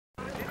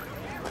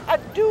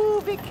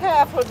Do be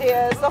careful,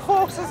 dears. The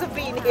horses have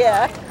been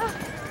here.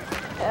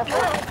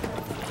 Careful.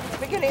 It's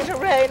beginning to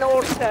rain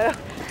also.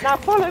 Now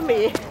follow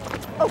me.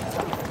 Oh,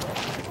 sorry.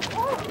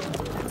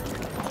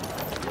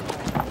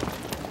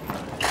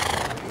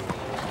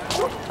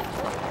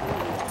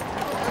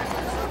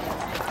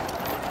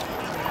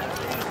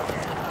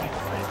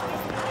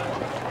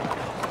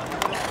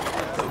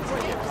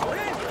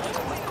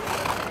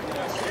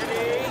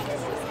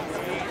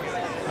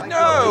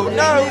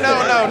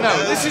 No.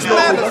 This is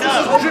madness. This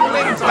is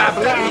dribbling,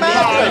 babbling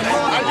madness.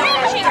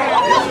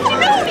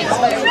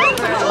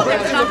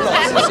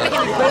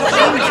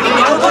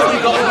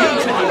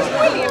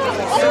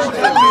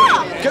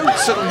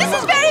 Goats and... This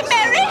is very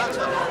merry.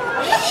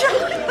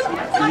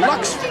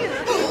 Lux.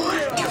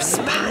 Do you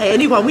spy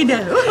anyone we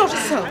know? Not a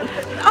soul.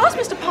 Ask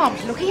Mr. Palm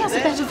to look. He has a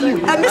better view.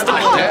 Mr.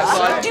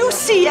 Palm, do you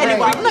see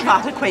anyone of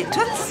our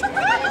acquaintance?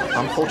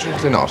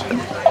 Unfortunately not.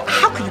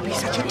 How can you be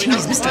such a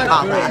tease, Mr.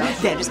 Palmer?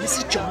 There is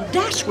Mrs. John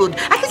Dashwood.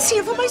 I can see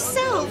her for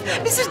myself.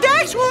 Mrs.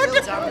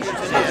 Dashwood!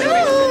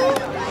 Hello!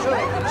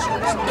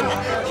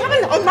 Come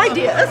along, my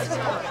dears.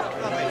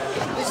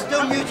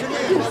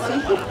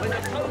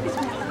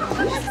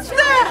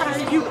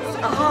 There you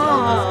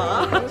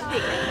are.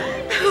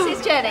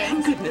 Mrs.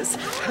 Jennings. Goodness,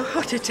 how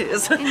hot it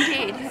is.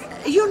 Indeed.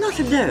 You're not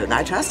alone,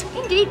 I trust?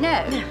 Indeed,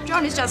 no.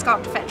 John has just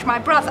gone to fetch my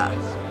brother.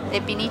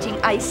 They've been eating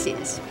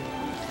ices.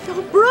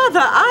 Your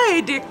brother,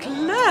 I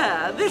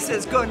declare, this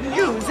is good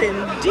news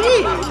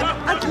indeed.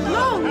 At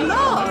long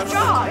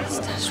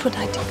last. That's what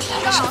I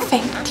declare. She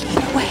faintly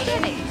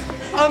away.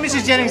 Oh,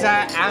 Mrs. Jennings,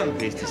 I am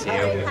pleased to see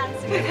you.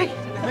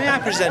 May I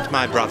present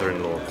my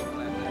brother-in-law,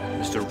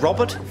 Mr.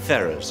 Robert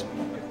Ferrers.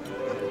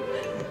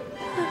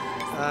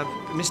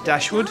 Miss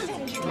Dashwood,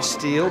 Miss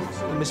Steele,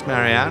 and Miss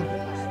Marianne.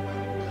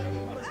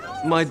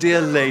 My dear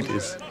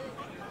ladies,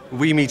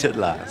 we meet at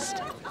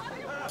last.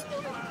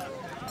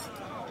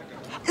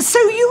 So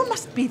you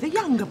must be the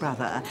younger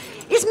brother.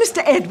 Is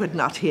Mr. Edward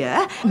not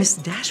here? Miss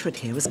Dashwood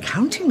here was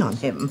counting on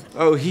him.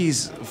 Oh,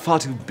 he's far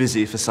too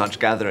busy for such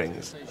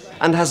gatherings,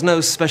 and has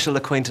no special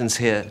acquaintance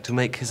here to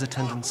make his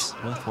attendance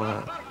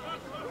worthwhile.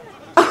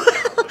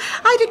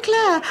 I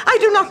declare, I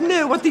do not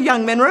know what the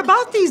young men are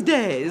about these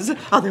days.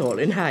 Are they all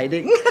in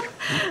hiding?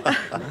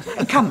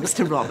 Come,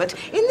 Mr. Robert,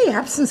 in the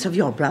absence of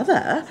your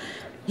brother,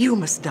 you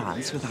must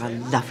dance with our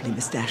lovely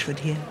Miss Dashwood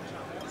here.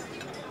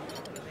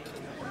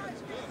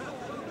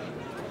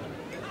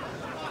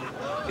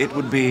 It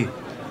would be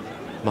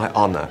my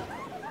honor.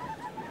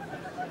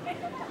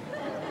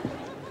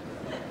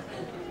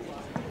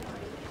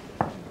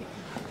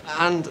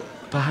 And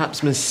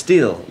perhaps Miss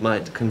Steele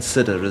might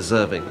consider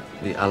reserving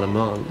the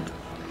allemande.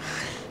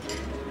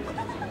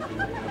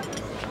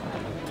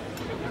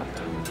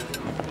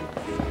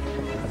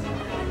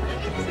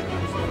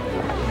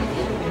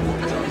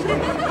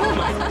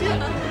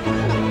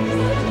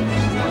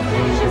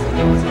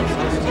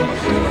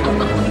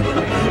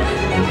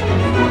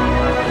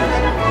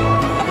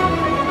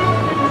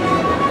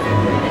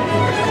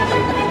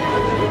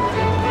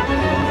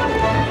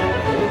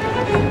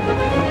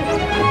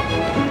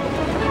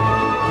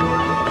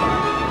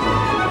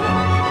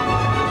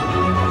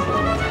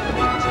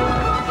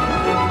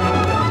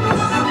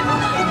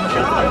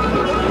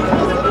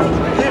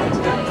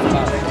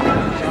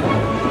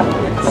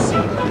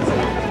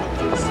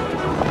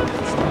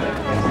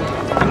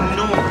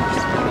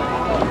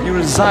 You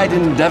reside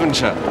in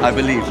Devonshire, I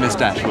believe, Miss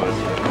Dashwood.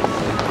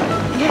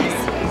 Yes.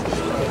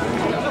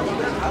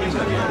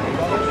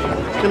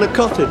 In a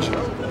cottage.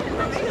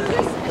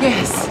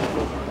 Yes.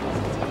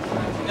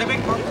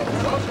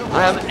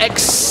 I am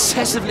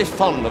excessively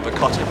fond of a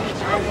cottage.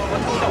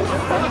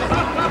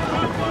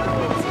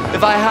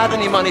 If I had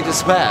any money to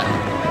spare,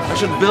 I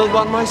should build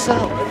one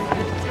myself.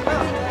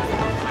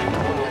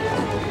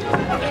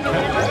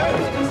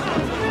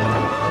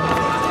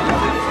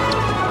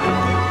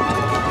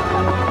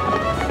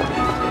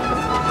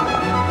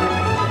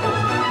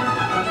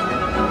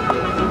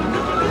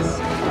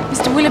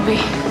 Mr. Willoughby.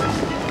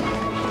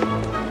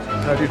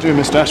 How do you do,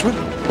 Miss Dashwood?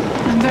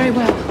 I'm very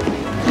well,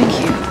 thank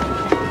you.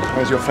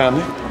 Where's your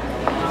family?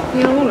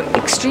 We are all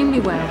extremely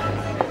well,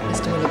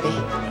 Mr. Willoughby.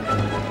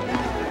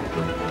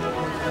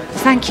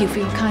 Thank you for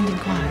your kind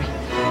inquiry.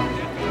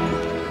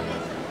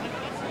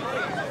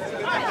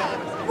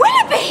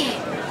 Willoughby!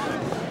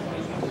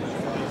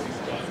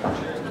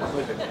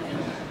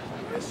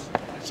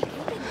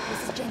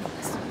 Mrs.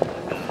 Jennings.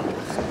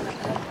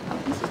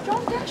 Mrs.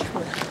 John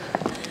Dashwood.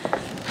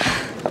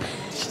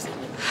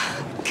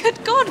 Good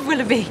God,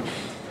 Willoughby.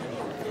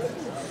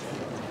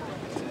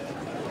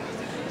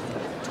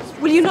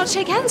 Will you not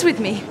shake hands with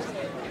me?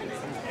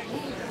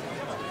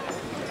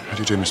 How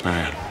do you do, Miss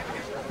Marianne?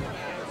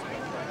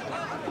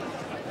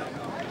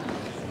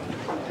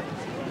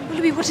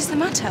 Willoughby, what is the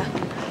matter?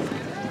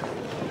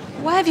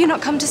 Why have you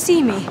not come to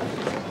see me?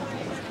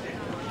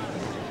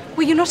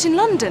 Were you not in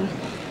London?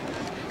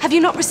 Have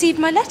you not received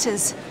my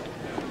letters?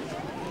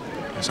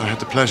 Yes, I had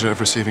the pleasure of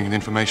receiving the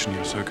information you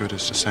were so good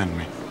as to send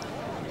me.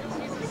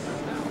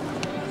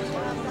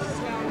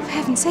 For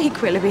heaven's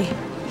sake, Willoughby.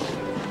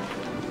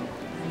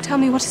 Tell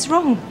me what is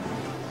wrong.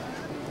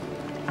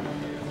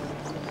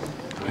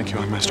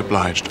 Thank you, I'm most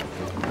obliged.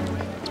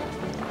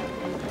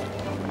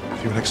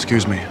 If you will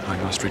excuse me, I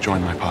must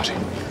rejoin my party.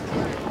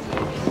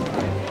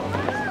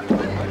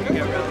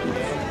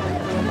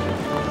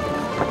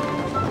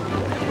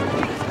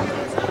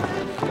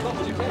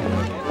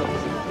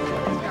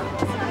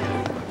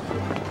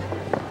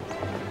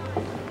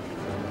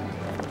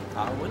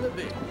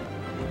 Willoughby.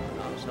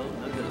 Household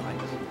no delight.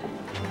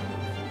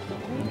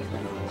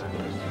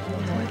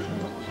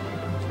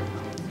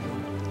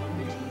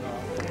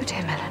 Go to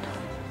him, Ellen.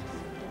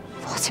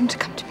 Force him to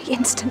come to me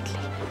instantly.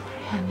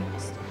 Marianne,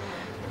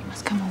 you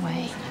must come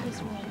away.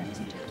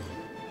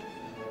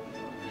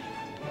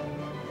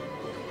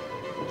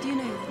 Do you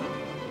know them?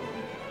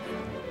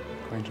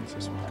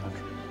 Acquaintances from the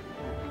country.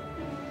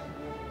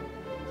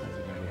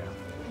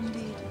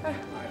 Indeed.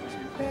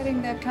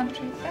 Wearing their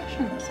country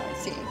fashions, I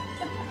see.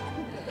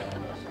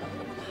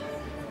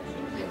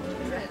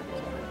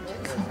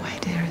 Come away,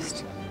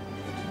 dearest.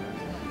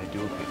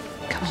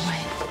 Come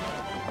away.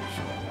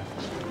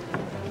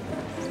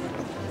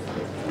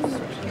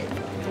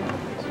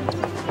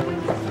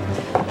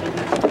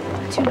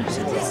 I do not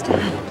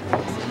understand.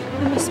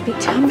 I must speak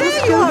to him.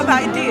 There you are,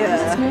 my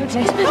dear. No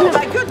place. Oh,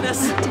 my goodness.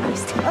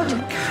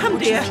 Oh, come,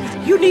 dear.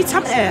 You need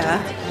some air.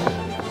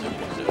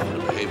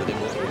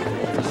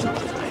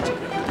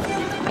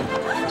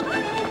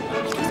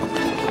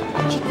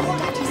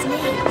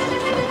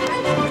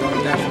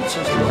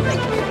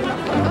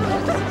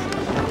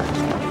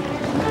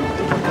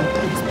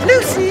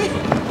 Lucy!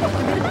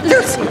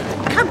 Lucy!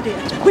 Come, dear.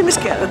 We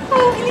must go.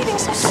 Oh, you're leaving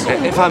so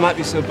soon. If I might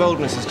be so bold,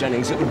 Mrs.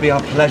 Jennings, it would be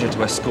our pleasure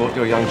to escort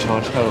your young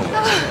charge home.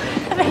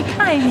 Oh, very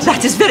kind.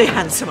 That is very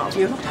handsome of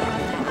you.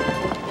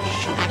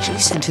 She actually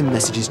sent him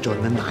messages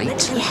during the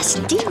night? Yes,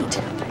 indeed.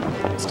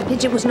 Mr.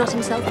 Pidgeot was not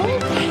himself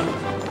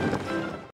there.